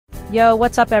Yo,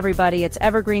 what's up everybody? It's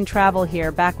Evergreen Travel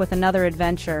here, back with another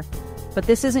adventure. But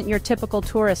this isn't your typical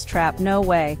tourist trap, no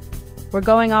way. We're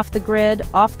going off the grid,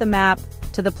 off the map,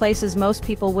 to the places most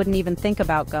people wouldn't even think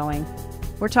about going.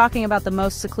 We're talking about the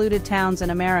most secluded towns in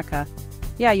America.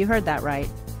 Yeah, you heard that right.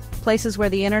 Places where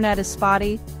the internet is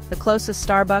spotty, the closest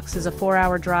Starbucks is a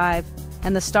 4-hour drive,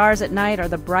 and the stars at night are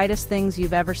the brightest things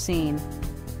you've ever seen.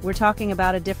 We're talking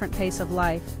about a different pace of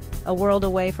life, a world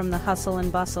away from the hustle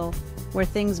and bustle, where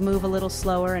things move a little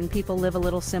slower and people live a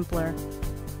little simpler.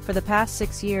 For the past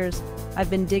 6 years, I've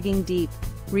been digging deep,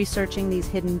 researching these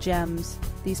hidden gems,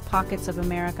 these pockets of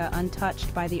America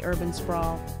untouched by the urban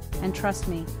sprawl. And trust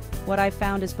me, what I've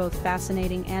found is both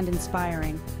fascinating and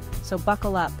inspiring. So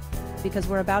buckle up, because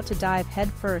we're about to dive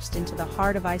headfirst into the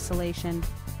heart of isolation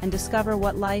and discover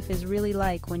what life is really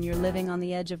like when you're living on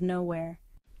the edge of nowhere.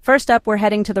 First up, we're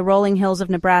heading to the rolling hills of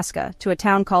Nebraska, to a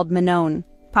town called Menone,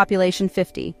 population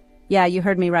 50. Yeah, you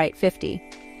heard me right, 50.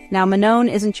 Now,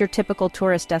 Menone isn't your typical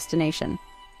tourist destination.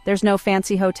 There's no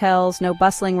fancy hotels, no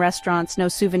bustling restaurants, no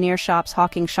souvenir shops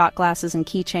hawking shot glasses and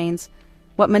keychains.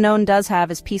 What Menone does have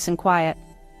is peace and quiet,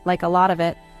 like a lot of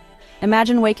it.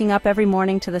 Imagine waking up every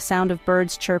morning to the sound of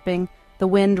birds chirping, the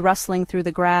wind rustling through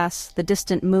the grass, the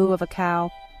distant moo of a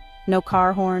cow. No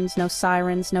car horns, no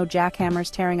sirens, no jackhammers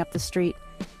tearing up the street.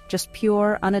 Just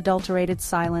pure, unadulterated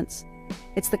silence.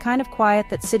 It's the kind of quiet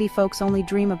that city folks only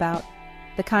dream about,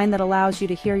 the kind that allows you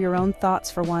to hear your own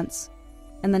thoughts for once.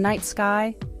 And the night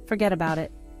sky? Forget about it.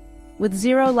 With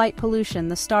zero light pollution,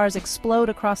 the stars explode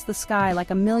across the sky like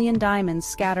a million diamonds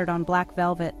scattered on black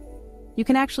velvet. You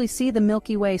can actually see the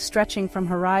Milky Way stretching from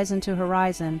horizon to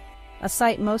horizon, a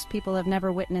sight most people have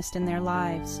never witnessed in their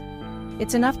lives.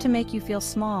 It's enough to make you feel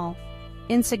small,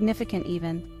 insignificant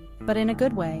even, but in a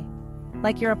good way,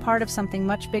 like you're a part of something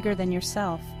much bigger than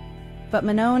yourself. But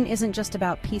Menone isn't just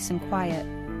about peace and quiet,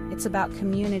 it's about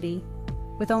community.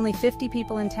 With only 50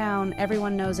 people in town,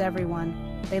 everyone knows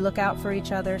everyone. They look out for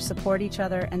each other, support each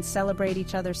other, and celebrate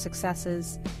each other's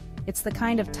successes. It's the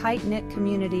kind of tight-knit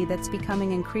community that's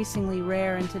becoming increasingly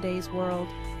rare in today's world,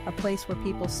 a place where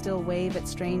people still wave at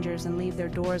strangers and leave their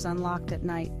doors unlocked at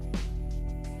night.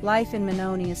 Life in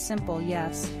Menone is simple,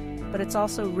 yes, but it's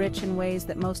also rich in ways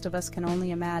that most of us can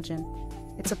only imagine.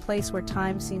 It's a place where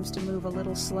time seems to move a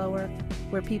little slower,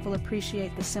 where people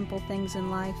appreciate the simple things in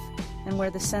life, and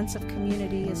where the sense of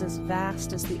community is as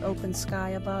vast as the open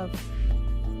sky above.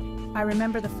 I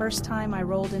remember the first time I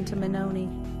rolled into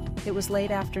Menone. It was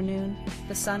late afternoon,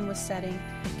 the sun was setting,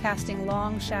 casting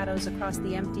long shadows across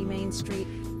the empty main street.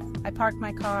 I parked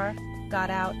my car, got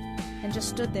out, and just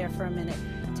stood there for a minute,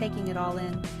 taking it all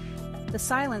in. The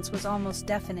silence was almost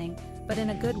deafening, but in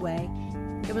a good way.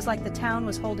 It was like the town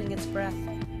was holding its breath,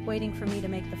 waiting for me to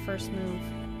make the first move.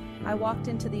 I walked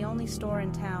into the only store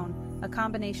in town, a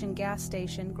combination gas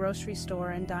station, grocery store,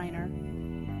 and diner.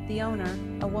 The owner,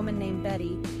 a woman named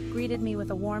Betty, greeted me with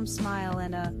a warm smile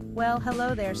and a, "Well,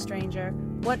 hello there, stranger.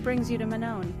 What brings you to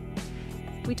Menone?"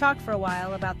 We talked for a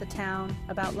while about the town,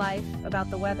 about life, about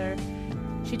the weather.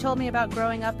 She told me about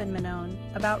growing up in Menone,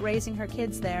 about raising her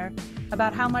kids there,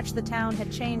 about how much the town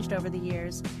had changed over the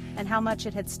years, and how much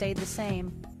it had stayed the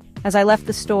same. As I left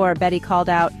the store, Betty called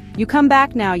out, "You come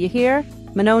back now, you hear?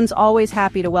 Menone's always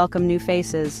happy to welcome new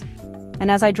faces." And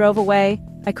as I drove away,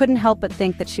 I couldn't help but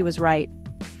think that she was right.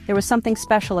 There was something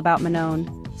special about Menone,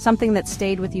 something that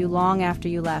stayed with you long after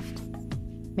you left.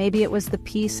 Maybe it was the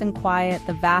peace and quiet,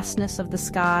 the vastness of the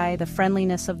sky, the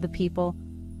friendliness of the people,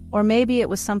 or maybe it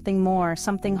was something more,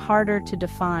 something harder to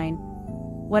define.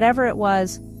 Whatever it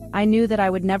was, I knew that I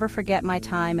would never forget my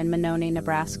time in Menone,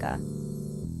 Nebraska.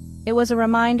 It was a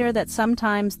reminder that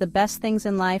sometimes the best things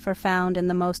in life are found in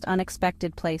the most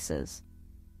unexpected places.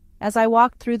 As I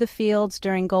walked through the fields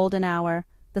during golden hour,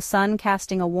 the sun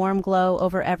casting a warm glow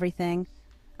over everything,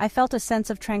 I felt a sense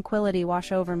of tranquility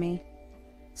wash over me.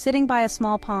 Sitting by a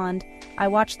small pond, I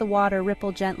watched the water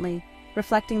ripple gently,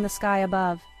 reflecting the sky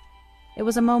above. It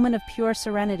was a moment of pure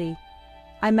serenity.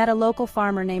 I met a local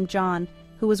farmer named John,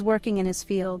 who was working in his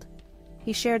field.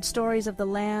 He shared stories of the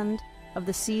land, of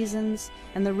the seasons,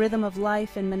 and the rhythm of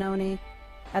life in Menone.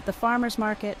 At the farmer's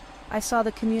market, I saw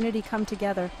the community come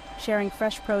together, sharing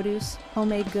fresh produce,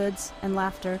 homemade goods, and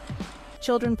laughter.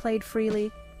 Children played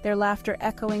freely, their laughter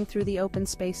echoing through the open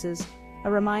spaces,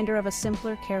 a reminder of a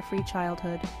simpler, carefree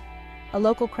childhood. A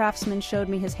local craftsman showed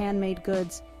me his handmade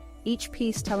goods, each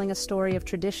piece telling a story of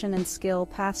tradition and skill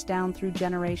passed down through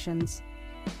generations.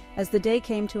 As the day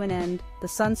came to an end, the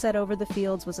sunset over the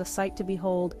fields was a sight to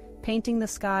behold, painting the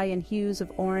sky in hues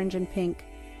of orange and pink.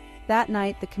 That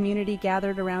night, the community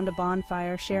gathered around a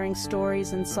bonfire, sharing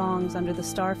stories and songs under the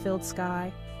star-filled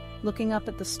sky. Looking up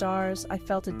at the stars, I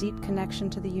felt a deep connection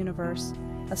to the universe,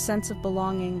 a sense of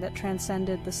belonging that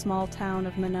transcended the small town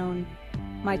of Menone.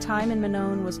 My time in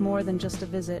Menone was more than just a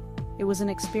visit. It was an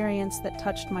experience that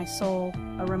touched my soul,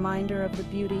 a reminder of the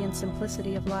beauty and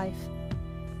simplicity of life.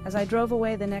 As I drove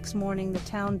away the next morning, the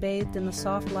town bathed in the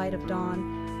soft light of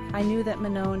dawn. I knew that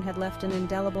Menone had left an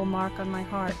indelible mark on my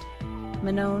heart.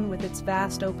 Menone, with its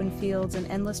vast open fields and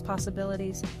endless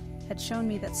possibilities, had shown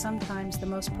me that sometimes the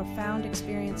most profound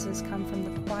experiences come from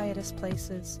the quietest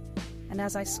places. And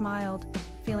as I smiled,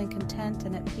 feeling content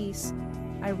and at peace,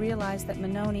 I realized that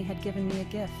Menone had given me a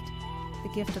gift,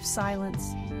 the gift of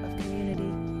silence, of community,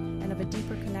 and of a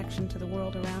deeper connection to the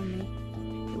world around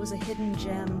me. It was a hidden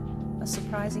gem, a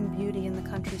surprising beauty in the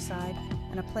countryside,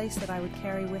 and a place that I would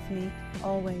carry with me,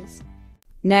 always.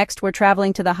 Next, we're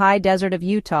traveling to the high desert of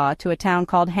Utah to a town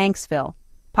called Hanksville,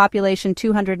 population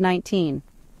 219.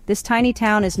 This tiny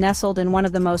town is nestled in one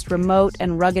of the most remote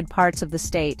and rugged parts of the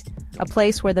state, a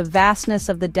place where the vastness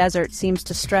of the desert seems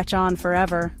to stretch on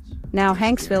forever. Now,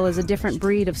 Hanksville is a different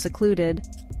breed of secluded.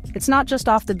 It's not just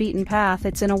off the beaten path,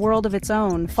 it's in a world of its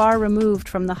own, far removed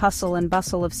from the hustle and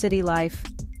bustle of city life.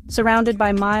 Surrounded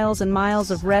by miles and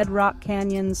miles of red rock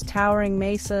canyons, towering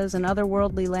mesas, and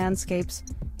otherworldly landscapes,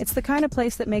 it's the kind of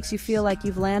place that makes you feel like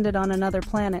you've landed on another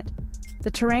planet.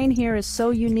 The terrain here is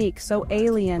so unique, so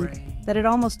alien, that it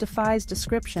almost defies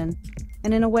description.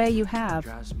 And in a way, you have.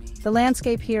 The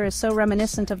landscape here is so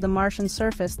reminiscent of the Martian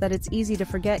surface that it's easy to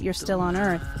forget you're still on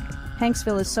Earth.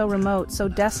 Hanksville is so remote, so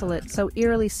desolate, so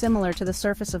eerily similar to the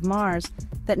surface of Mars,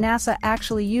 that NASA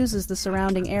actually uses the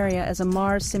surrounding area as a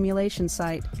Mars simulation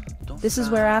site. This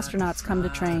is where astronauts come to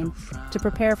train, to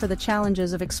prepare for the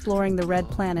challenges of exploring the red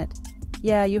planet.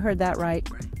 Yeah, you heard that right.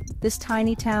 This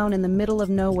tiny town in the middle of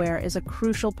nowhere is a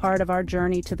crucial part of our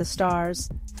journey to the stars.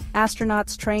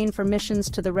 Astronauts train for missions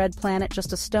to the red planet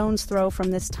just a stone's throw from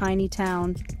this tiny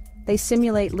town. They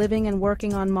simulate living and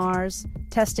working on Mars,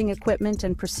 testing equipment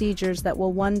and procedures that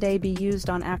will one day be used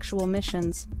on actual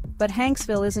missions. But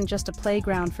Hanksville isn't just a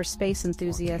playground for space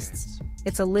enthusiasts.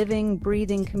 It's a living,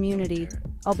 breathing community,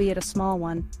 albeit a small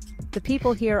one. The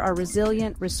people here are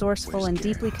resilient, resourceful, and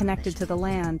deeply connected to the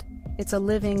land. It's a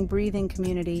living, breathing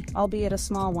community, albeit a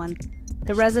small one.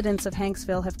 The residents of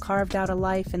Hanksville have carved out a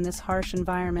life in this harsh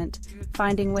environment,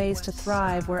 finding ways to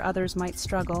thrive where others might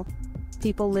struggle.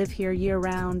 People live here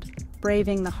year-round,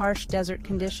 braving the harsh desert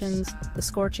conditions, the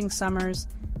scorching summers,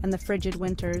 and the frigid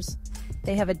winters.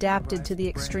 They have adapted to the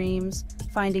extremes,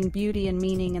 finding beauty and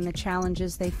meaning in the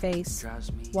challenges they face.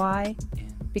 Why?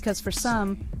 Because for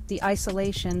some, the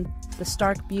isolation, the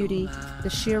stark beauty, the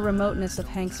sheer remoteness of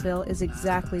Hanksville is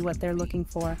exactly what they're looking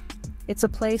for. It's a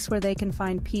place where they can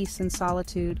find peace and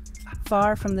solitude,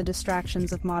 far from the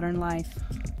distractions of modern life.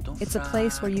 It's a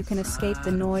place where you can escape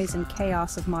the noise and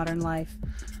chaos of modern life,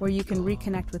 where you can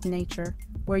reconnect with nature,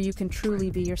 where you can truly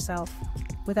be yourself,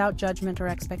 without judgment or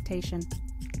expectation.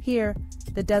 Here,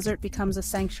 the desert becomes a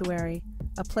sanctuary,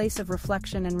 a place of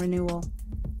reflection and renewal.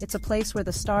 It's a place where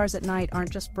the stars at night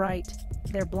aren't just bright,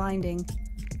 they're blinding.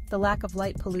 The lack of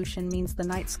light pollution means the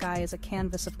night sky is a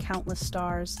canvas of countless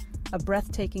stars, a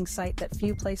breathtaking sight that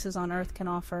few places on Earth can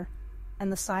offer.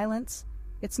 And the silence?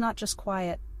 It's not just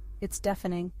quiet, it's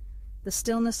deafening. The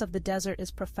stillness of the desert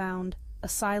is profound, a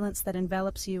silence that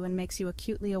envelops you and makes you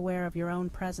acutely aware of your own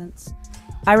presence.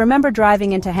 I remember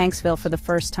driving into Hanksville for the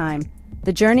first time.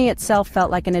 The journey itself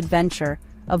felt like an adventure,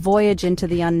 a voyage into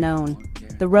the unknown.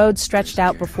 The road stretched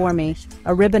out before me,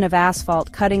 a ribbon of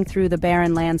asphalt cutting through the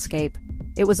barren landscape.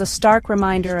 It was a stark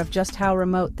reminder of just how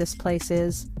remote this place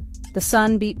is. The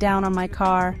sun beat down on my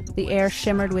car, the air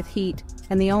shimmered with heat,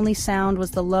 and the only sound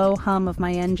was the low hum of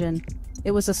my engine.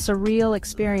 It was a surreal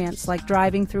experience, like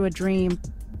driving through a dream.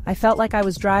 I felt like I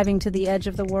was driving to the edge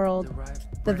of the world.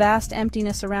 The vast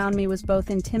emptiness around me was both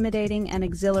intimidating and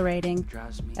exhilarating.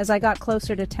 As I got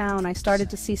closer to town, I started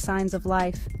to see signs of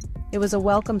life. It was a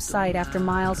welcome sight after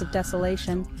miles of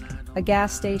desolation. A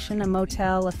gas station, a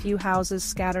motel, a few houses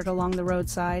scattered along the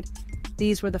roadside.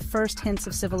 These were the first hints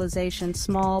of civilization,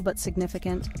 small but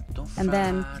significant. And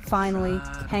then, finally,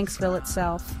 Hanksville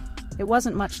itself. It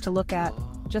wasn't much to look at,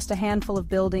 just a handful of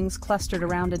buildings clustered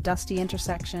around a dusty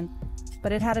intersection.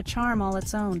 But it had a charm all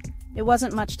its own. It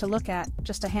wasn't much to look at,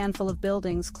 just a handful of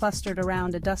buildings clustered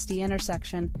around a dusty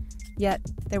intersection. Yet,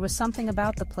 there was something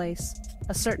about the place,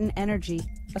 a certain energy,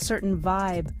 a certain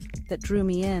vibe that drew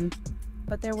me in.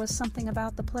 But there was something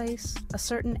about the place, a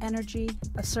certain energy,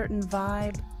 a certain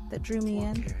vibe that drew me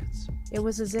in. It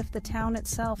was as if the town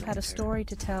itself had a story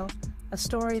to tell, a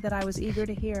story that I was eager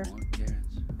to hear.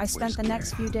 I spent the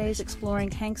next few days exploring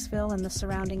Hanksville and the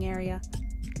surrounding area.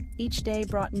 Each day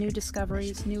brought new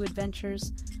discoveries, new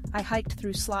adventures, I hiked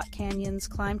through slot canyons,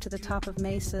 climbed to the top of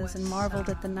mesas, and marveled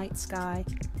at the night sky.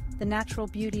 The natural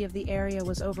beauty of the area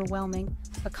was overwhelming,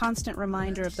 a constant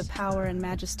reminder of the power and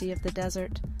majesty of the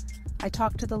desert. I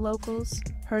talked to the locals,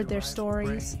 heard their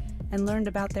stories, and learned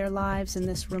about their lives in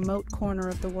this remote corner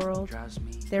of the world.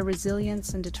 Their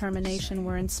resilience and determination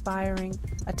were inspiring,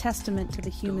 a testament to the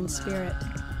human spirit.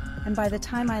 And by the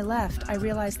time I left, I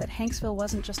realized that Hanksville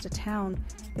wasn't just a town,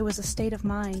 it was a state of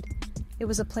mind. It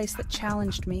was a place that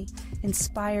challenged me,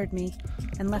 inspired me,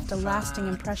 and left a lasting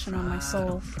impression on my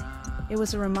soul. It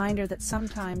was a reminder that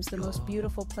sometimes the most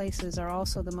beautiful places are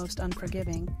also the most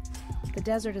unforgiving. The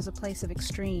desert is a place of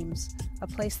extremes, a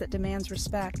place that demands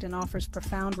respect and offers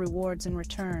profound rewards in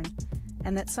return,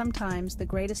 and that sometimes the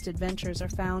greatest adventures are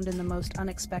found in the most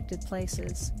unexpected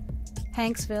places.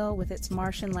 Hanksville, with its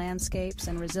Martian landscapes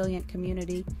and resilient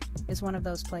community, is one of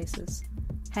those places.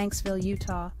 Hanksville,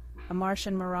 Utah, a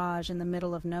Martian mirage in the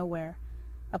middle of nowhere,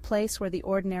 a place where the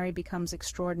ordinary becomes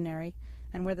extraordinary,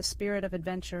 and where the spirit of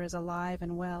adventure is alive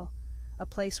and well, a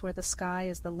place where the sky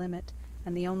is the limit,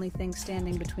 and the only thing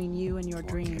standing between you and your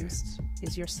dreams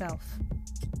is yourself.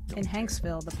 In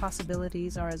Hanksville, the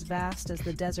possibilities are as vast as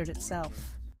the desert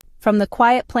itself. From the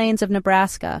quiet plains of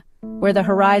Nebraska, where the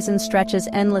horizon stretches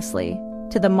endlessly,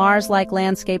 to the Mars-like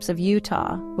landscapes of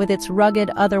Utah, with its rugged,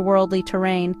 otherworldly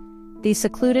terrain, these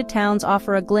secluded towns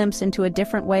offer a glimpse into a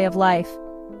different way of life,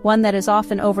 one that is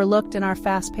often overlooked in our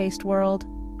fast-paced world.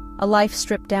 A life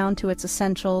stripped down to its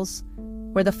essentials,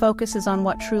 where the focus is on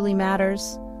what truly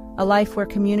matters, a life where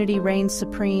community reigns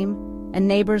supreme, and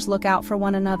neighbors look out for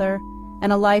one another,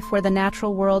 and a life where the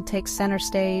natural world takes center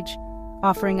stage,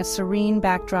 offering a serene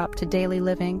backdrop to daily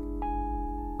living.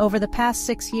 Over the past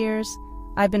 6 years,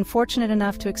 I've been fortunate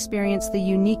enough to experience the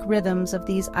unique rhythms of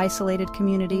these isolated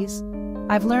communities.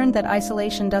 I've learned that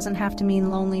isolation doesn't have to mean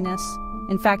loneliness.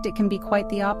 In fact, it can be quite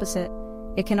the opposite.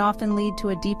 It can often lead to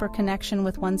a deeper connection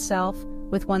with oneself,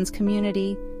 with one's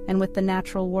community, and with the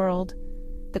natural world.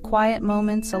 The quiet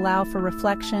moments allow for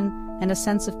reflection and a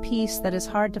sense of peace that is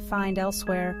hard to find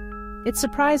elsewhere. It's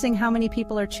surprising how many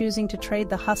people are choosing to trade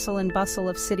the hustle and bustle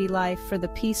of city life for the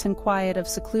peace and quiet of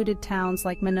secluded towns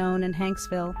like Menone and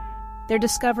Hanksville. They're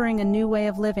discovering a new way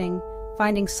of living,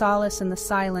 finding solace in the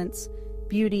silence,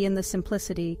 beauty in the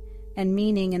simplicity, and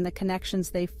meaning in the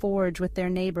connections they forge with their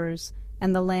neighbors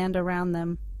and the land around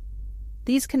them.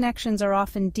 These connections are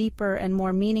often deeper and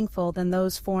more meaningful than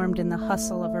those formed in the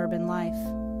hustle of urban life.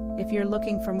 If you're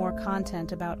looking for more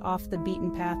content about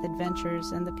off-the-beaten-path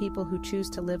adventures and the people who choose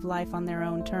to live life on their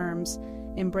own terms,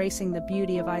 embracing the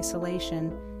beauty of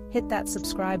isolation, hit that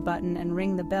subscribe button and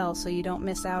ring the bell so you don't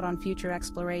miss out on future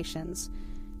explorations.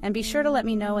 And be sure to let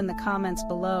me know in the comments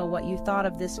below what you thought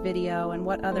of this video and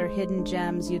what other hidden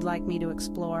gems you'd like me to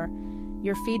explore.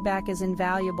 Your feedback is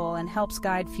invaluable and helps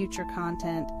guide future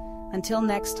content. Until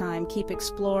next time, keep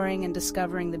exploring and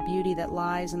discovering the beauty that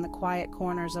lies in the quiet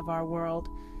corners of our world.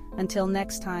 Until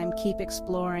next time, keep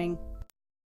exploring.